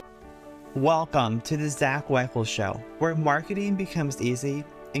Welcome to the Zach Weikal Show, where marketing becomes easy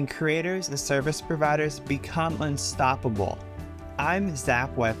and creators and service providers become unstoppable. I'm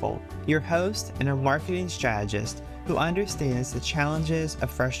Zach Weikal, your host and a marketing strategist who understands the challenges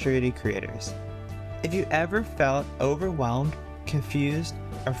of frustrated creators. If you ever felt overwhelmed, confused,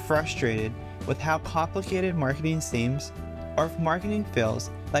 or frustrated with how complicated marketing seems, or if marketing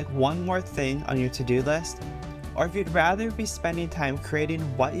feels like one more thing on your to-do list, or if you'd rather be spending time creating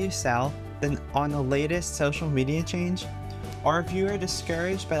what you sell than on the latest social media change, or if you are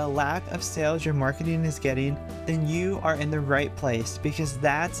discouraged by the lack of sales your marketing is getting, then you are in the right place because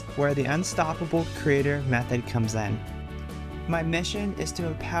that's where the Unstoppable Creator Method comes in. My mission is to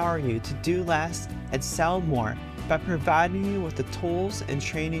empower you to do less and sell more by providing you with the tools and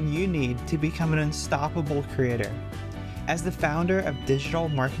training you need to become an unstoppable creator. As the founder of Digital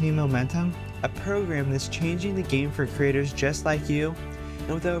Marketing Momentum, a program that's changing the game for creators just like you,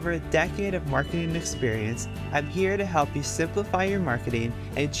 and with over a decade of marketing experience, I'm here to help you simplify your marketing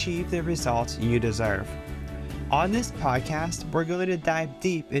and achieve the results you deserve. On this podcast, we're going to dive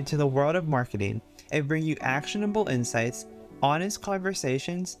deep into the world of marketing and bring you actionable insights, honest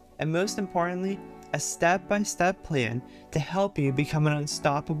conversations, and most importantly, a step-by-step plan to help you become an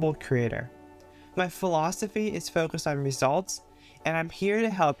unstoppable creator. My philosophy is focused on results, and I'm here to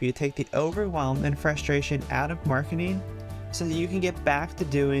help you take the overwhelm and frustration out of marketing so that you can get back to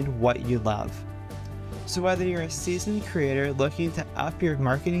doing what you love. So whether you're a seasoned creator looking to up your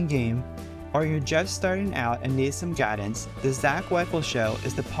marketing game, or you're just starting out and need some guidance, the Zach Weikal Show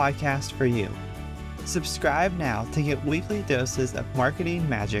is the podcast for you. Subscribe now to get weekly doses of marketing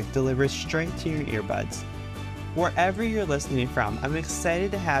magic delivered straight to your earbuds. Wherever you're listening from, I'm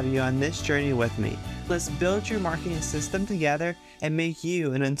excited to have you on this journey with me. Let's build your marketing system together and make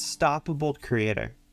you an unstoppable creator.